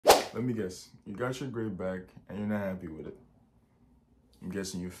Let me guess, you got your grade back and you're not happy with it. I'm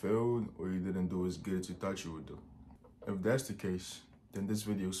guessing you failed or you didn't do as good as you thought you would do. If that's the case, then this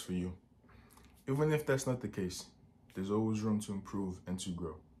video is for you. Even if that's not the case, there's always room to improve and to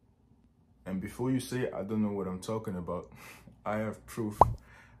grow. And before you say I don't know what I'm talking about, I have proof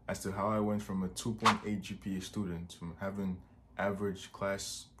as to how I went from a 2.8 GPA student from having average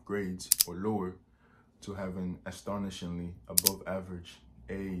class grades or lower to having astonishingly above average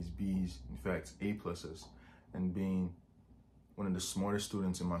A's, B's, in fact, A pluses, and being one of the smartest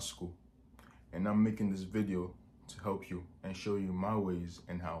students in my school. And I'm making this video to help you and show you my ways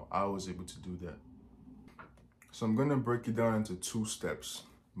and how I was able to do that. So I'm gonna break it down into 2 steps,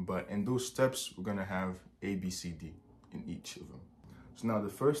 but in those steps, we're gonna have A, B, C, D in each of them. So now the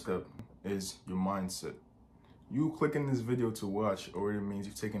first step is your mindset. You clicking this video to watch already means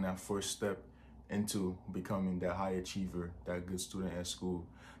you've taken that first step into becoming that high achiever, that good student at school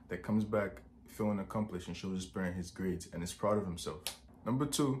that comes back feeling accomplished and shows his parent his grades and is proud of himself. Number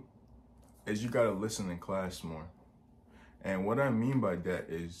 2 is you gotta listen in class more. And what I mean by that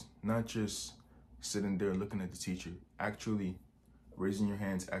is not just sitting there looking at the teacher, actually raising your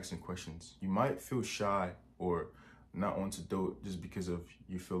hands, asking questions. You might feel shy or not want to do it just because of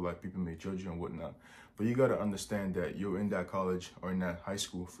you feel like people may judge you and whatnot. But you gotta understand that you're in that college or in that high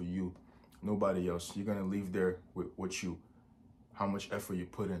school for you, nobody else. You're gonna leave there with how much effort you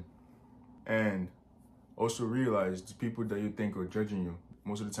put in. And also realize the people that you think are judging you,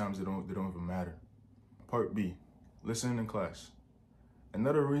 most of the times they don't even matter. Part B, listening in class.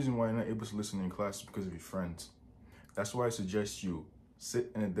 Another reason why you're not able to listen in class is because of your friends. That's why I suggest you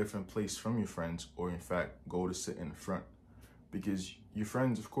sit in a different place from your friends, or in fact, go to sit in the front. Because your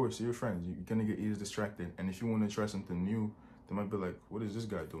friends, of course, they're your friends. You're gonna get easily distracted. And if you wanna try something new, they might be like, what is this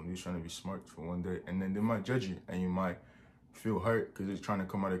guy doing? He's trying to be smart for one day. And then they might judge you and you might feel hurt because you're trying to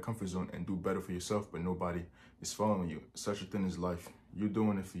come out of your comfort zone and do better for yourself, but nobody is following you. Such a thing is life. You're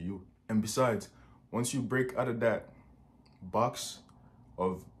doing it for you. And besides, once you break out of that box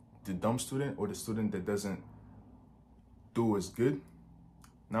of the dumb student or the student that doesn't do as good,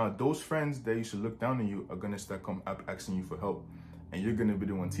 now those friends that used to look down on you are gonna start come up asking you for help, and you're gonna be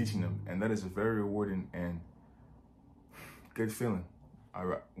the one teaching them, and that is a very rewarding and good feeling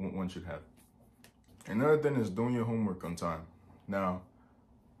one should have. Another thing is doing your homework on time. Now,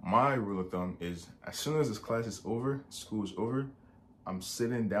 my rule of thumb is as soon as this class is over, school is over, I'm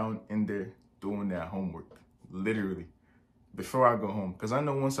sitting down in there doing that homework, literally, before I go home. Because I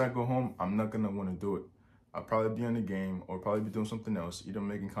know once I go home, I'm not gonna wanna do it. I'll probably be on the game or probably be doing something else, either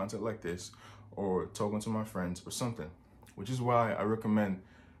making content like this or talking to my friends or something, which is why I recommend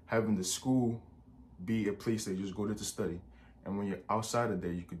having the school be a place that you just go there to study. And when you're outside of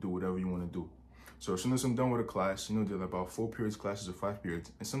there, you could do whatever you wanna do. So as soon as I'm done with a class, you know, there are about 4 periods classes or 5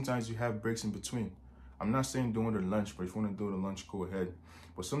 periods. And sometimes you have breaks in between. I'm not saying do it at lunch, but if you want to do it at lunch, go ahead.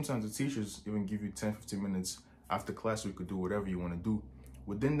 But sometimes the teachers even give you 10, 15 minutes after class so you could do whatever you want to do.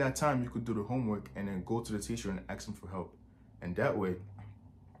 Within that time, you could do the homework and then go to the teacher and ask them for help. And that way,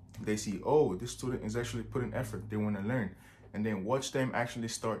 they see, oh, this student is actually putting effort. They want to learn. And then watch them actually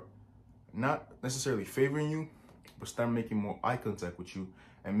start not necessarily favoring you, but start making more eye contact with you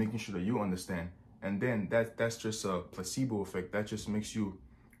and making sure that you understand. And then that's just a placebo effect. That just makes you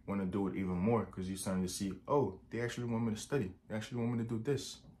want to do it even more because you're starting to see, oh, they actually want me to study. They actually want me to do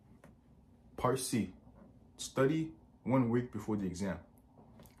this. Part C, study 1 week before the exam.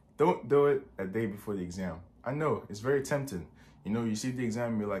 Don't do it a day before the exam. I know, it's very tempting. You know, you see the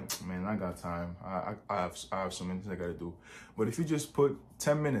exam and you're like, man, I got time. I have so many things I got to do. But if you just put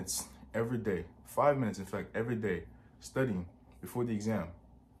 10 minutes every day, 5 minutes, in fact, every day, studying before the exam,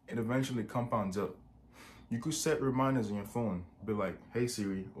 it eventually compounds up. You could set reminders on your phone, be like, hey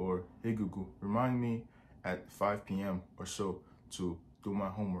Siri or hey Google, remind me at 5 p.m. or so to do my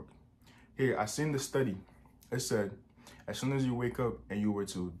homework. Here, I seen the study. It said, as soon as you wake up and you were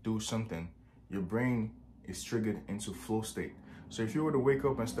to do something, your brain is triggered into flow state. So if you were to wake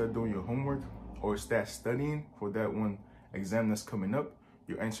up and start doing your homework or start studying for that one exam that's coming up,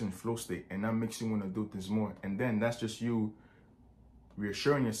 you're entering flow state, and that makes you want to do things more. And then that's just you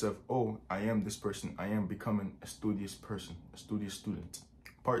reassuring yourself, oh, I am this person. I am becoming a studious person, a studious student.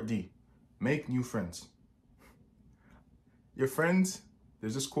 Part D, make new friends. Your friends,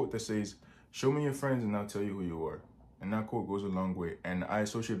 there's this quote that says, show me your friends and I'll tell you who you are. And that quote goes a long way. And I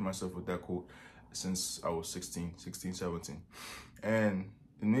associated myself with that quote since I was 16, 17. And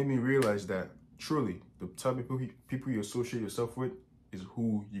it made me realize that truly the type of people you associate yourself with is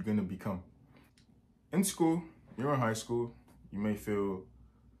who you're going to become. In school, you're in high school, you may feel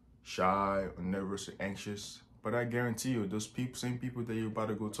shy or nervous or anxious, But I guarantee you, those people, same people that you're about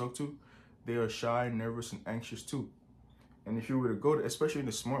to go talk to, they are shy, nervous, and anxious too. And if you were to go to, especially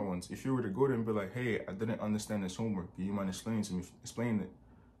the smart ones, if you were to go to and be like, hey, I didn't understand this homework, do you mind explaining it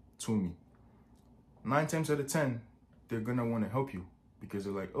to me? 9 times out of 10, they're gonna want to help you because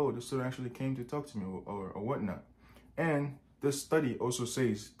they're like, oh, this student actually came to talk to me or whatnot. And this study also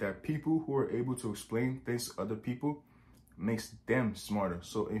says that people who are able to explain things to other people makes them smarter.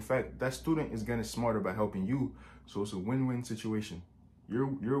 So in fact, that student is getting smarter by helping you. So it's a win-win situation.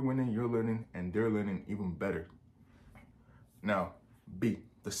 You're winning, you're learning, and they're learning even better. Now, B,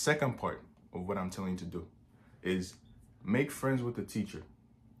 the second part of what I'm telling you to do is make friends with the teacher.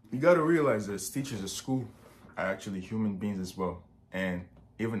 You got to realize that teachers at school are actually human beings as well. And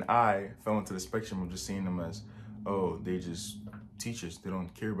even I fell into the spectrum of just seeing them as, oh, they just teachers. They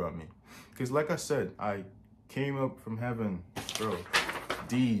don't care about me. Because like I said, I came up from having, bro,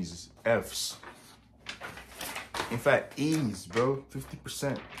 D's, F's. In fact, E's, bro,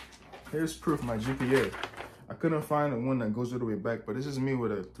 50%. Here's proof, my GPA. I couldn't find the one that goes all the way back, but this is me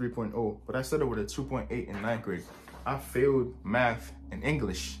with a 3.0. But I started with a 2.8 in 9th grade. I failed math and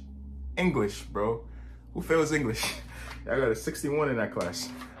English. English, bro. Who fails English? I got a 61 in that class.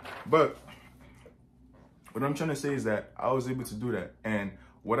 But what I'm trying to say is that I was able to do that. And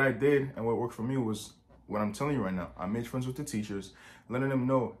what I did and what worked for me was what I'm telling you right now. I made friends with the teachers, letting them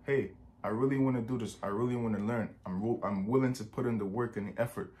know, hey, I really want to do this. I really want to learn. I'm willing to put in the work and the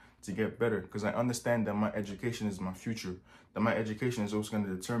effort to get better because I understand that my education is my future, that my education is also going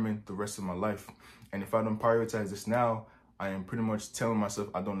to determine the rest of my life. And if I don't prioritize this now, I am pretty much telling myself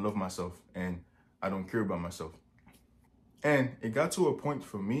I don't love myself and I don't care about myself. And it got to a point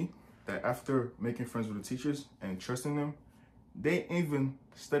for me that after making friends with the teachers and trusting them, they even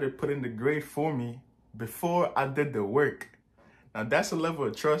started putting the grade for me before I did the work. Now that's a level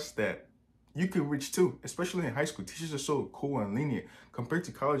of trust that you can reach too, especially in high school. Teachers are so cool and lenient compared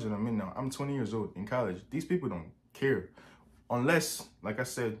to college that I'm in now. I'm 20 years old in college. These people don't care. Unless, like I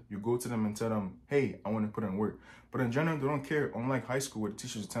said, you go to them and tell them, hey, I want to put in work. But in general, they don't care. Unlike high school where the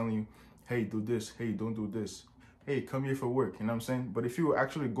teachers are telling you, hey, do this. Hey, don't do this. Hey, come here for work. You know what I'm saying? But if you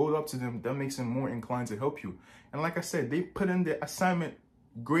actually go up to them, that makes them more inclined to help you. And like I said, they put in the assignment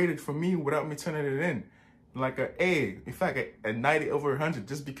graded for me without me turning it in. Like a A, in fact, a 90 over 100,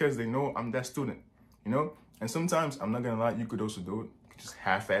 just because they know I'm that student, you know? And sometimes, I'm not gonna lie, you could also do it. You could just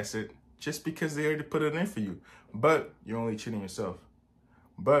half-ass it, just because they already put it in for you. But you're only cheating yourself.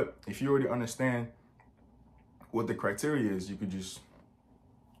 But if you already understand what the criteria is, you could just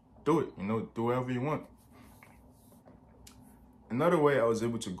do it, you know, do whatever you want. Another way I was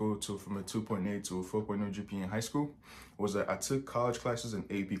able to go to from a 2.8 to a 4.0 GPA in high school was that I took college classes and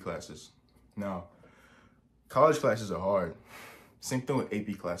AP classes. Now, college classes are hard. Same thing with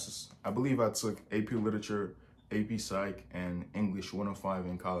AP classes. I believe I took AP Literature, AP Psych, and English 105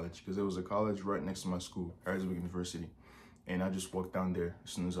 in college because there was a college right next to my school, Harrisburg University. And I just walked down there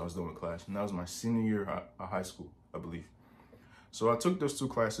as soon as I was done with class. And that was my senior year of high school, I believe. So I took those two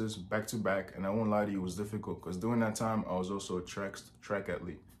classes back to back, and I won't lie to you, it was difficult because during that time, I was also a track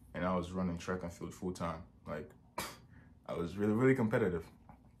athlete, and I was running track and field full time. Like, I was really, really competitive.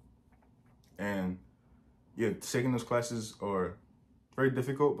 And yeah, taking those classes are very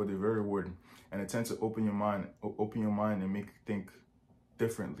difficult, but they're very rewarding. And they tend to open your mind and make you think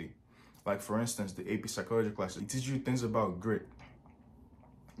differently. Like for instance, the AP psychology classes, it teaches you things about grit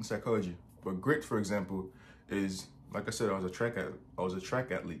in psychology. But grit, for example, is, like I said, I was a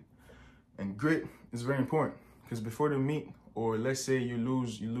track athlete. And grit is very important because before the meet, or let's say you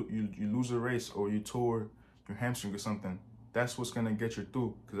lose a race or you tore your hamstring or something, that's what's gonna get you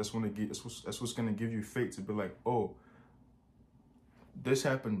through, because that's what's gonna give you faith to be like, oh, this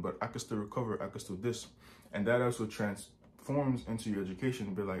happened, but I could still recover, I could still this. And that also transforms into your education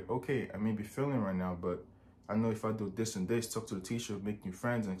to be like, okay, I may be failing right now, but I know if I do this and this, talk to the teacher, make new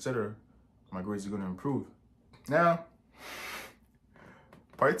friends, etc., my grades are gonna improve. Now,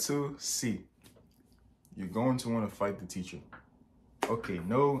 part 2, C. You're going to want to fight the teacher. Okay,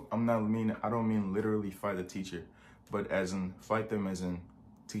 no, I don't mean literally fight the teacher, but as in fight them as in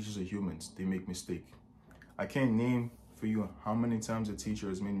teachers are humans, they make mistakes. I can't name for you how many times a teacher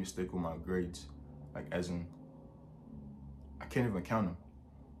has made mistake with my grades. Like as in, I can't even count them.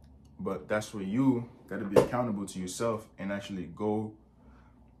 But that's where you gotta be accountable to yourself and actually go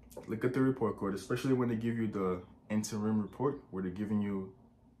look at the report card, especially when they give you the interim report, where they're giving you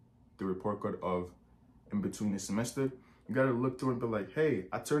the report card of in between the semester. You gotta look through and be like, hey,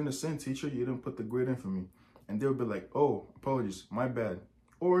 I turned this in, teacher, you didn't put the grade in for me. And they'll be like, oh, apologies, my bad.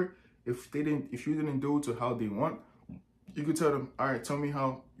 Or if you didn't do it to how they want, you could tell them, all right, tell me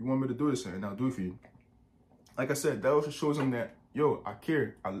how you want me to do this and I'll do it for you. Like I said, that also shows them that, yo, I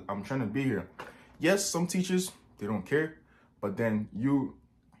care. I'm trying to be here. Yes, some teachers, they don't care, but then you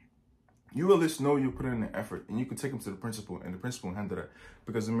at least know you put in the effort, and you can take them to the principal, and the principal will handle that.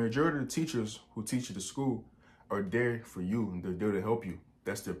 Because the majority of the teachers who teach at the school are there for you, and they're there to help you.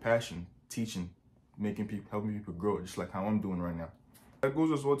 That's their passion, teaching, helping people grow, just like how I'm doing right now. That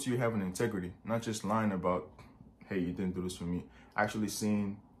goes as well to you having integrity, not just lying about, hey, you didn't do this for me. Actually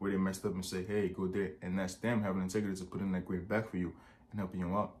seeing where they messed up and say, hey, go there. And that's them having integrity to put in that grade back for you and helping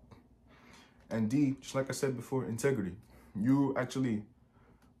you out. And D, just like I said before, integrity. You actually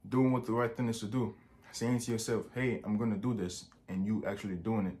doing what the right thing is to do. Saying to yourself, hey, I'm going to do this. And you actually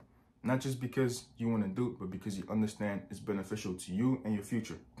doing it. Not just because you want to do it, but because you understand it's beneficial to you and your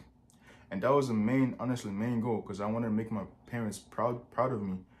future. And that was the main goal, because I wanted to make my parents proud of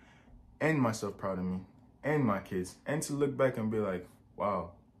me, and myself proud of me, and my kids, and to look back and be like,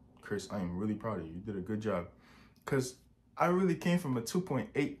 wow, Chris, I am really proud of you. You did a good job. Because I really came from a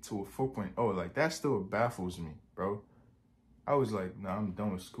 2.8 to a 4.0. Like, that still baffles me, bro. I was like, nah, I'm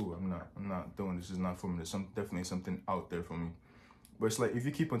done with school. I'm not doing this. This is not for me. There's definitely something out there for me. But it's like, if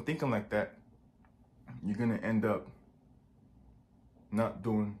you keep on thinking like that, you're going to end up not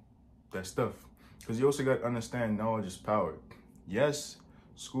doing that stuff. Because you also got to understand knowledge is power. Yes,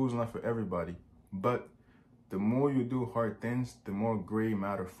 school's not for everybody, but the more you do hard things, the more gray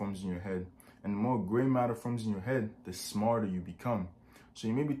matter forms in your head. And the more gray matter forms in your head, the smarter you become. So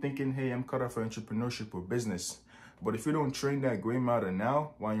you may be thinking, hey, I'm cut out for entrepreneurship or business. But if you don't train that gray matter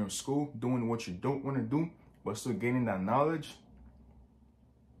now, while you're in school, doing what you don't want to do, but still gaining that knowledge,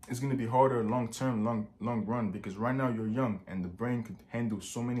 it's going to be harder long-term, long run, because right now you're young and the brain could handle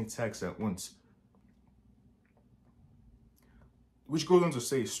so many tasks at once. Which goes on to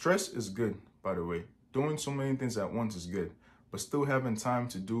say, stress is good, by the way. Doing so many things at once is good, but still having time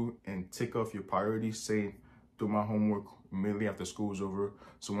to do and take off your priorities, say, do my homework immediately after school is over.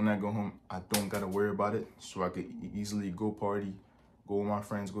 So when I go home, I don't got to worry about it. So I could easily go party, go with my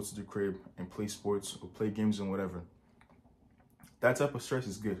friends, go to the crib and play sports or play games and whatever. That type of stress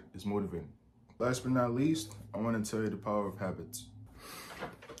is good. It's motivating. Last but not least, I want to tell you the power of habits.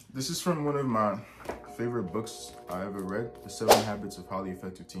 This is from one of my favorite books I ever read, The 7 Habits of Highly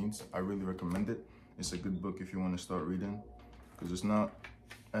Effective Teens. I really recommend it. It's a good book if you want to start reading, because it's not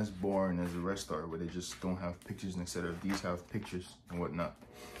as boring as the rest are, where they just don't have pictures instead of these have pictures and whatnot.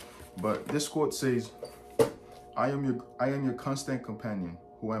 But this quote says, I am your constant companion.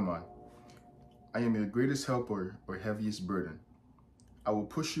 Who am I? I am your greatest helper or heaviest burden. I will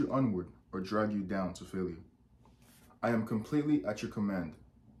push you onward or drag you down to failure. I am completely at your command.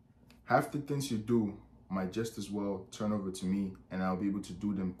 Half the things you do might just as well turn over to me, and I'll be able to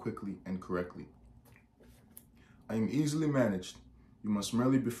do them quickly and correctly. I am easily managed. You must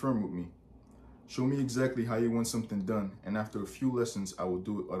merely be firm with me. Show me exactly how you want something done, and after a few lessons, I will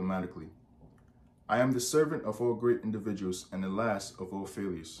do it automatically. I am the servant of all great individuals and the last of all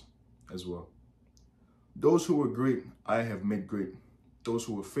failures as well. Those who were great, I have made great. Those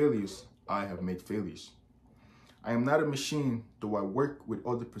who were failures, I have made failures. I am not a machine, though I work with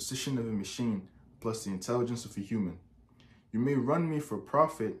all the precision of a machine, plus the intelligence of a human. You may run me for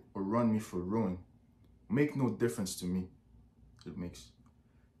profit or run me for ruin. Make no difference to me. It makes.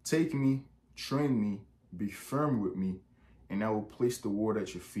 Take me, train me, be firm with me, and I will place the world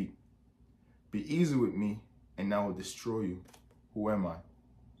at your feet. Be easy with me, and I will destroy you. Who am I?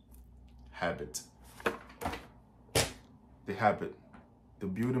 Habit. The habit. The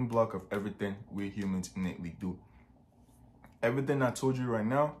building block of everything we humans innately do. Everything I told you right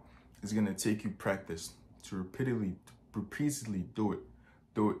now is going to take you practice to repeatedly do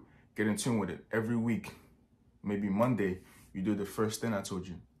it. Get in tune with it every week. Maybe Monday, you do the first thing I told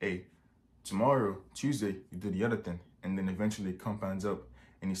you. Hey, tomorrow, Tuesday, you do the other thing. And then eventually it compounds up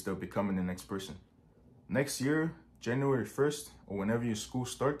and you start becoming the next person. Next year, January 1st, or whenever your school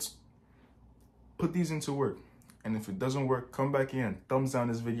starts, put these into work. And if it doesn't work, come back in, thumbs down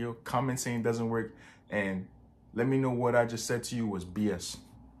this video, comment saying it doesn't work, and let me know what I just said to you was BS.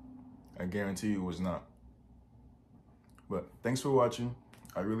 I guarantee you it was not. But thanks for watching.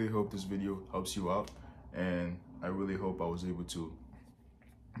 I really hope this video helps you out, and I really hope I was able to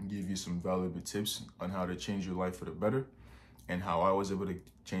give you some valuable tips on how to change your life for the better, and how I was able to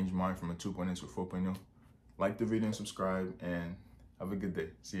change mine from a 2.0 to a 4.0. Like the video and subscribe, and have a good day.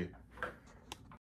 See ya.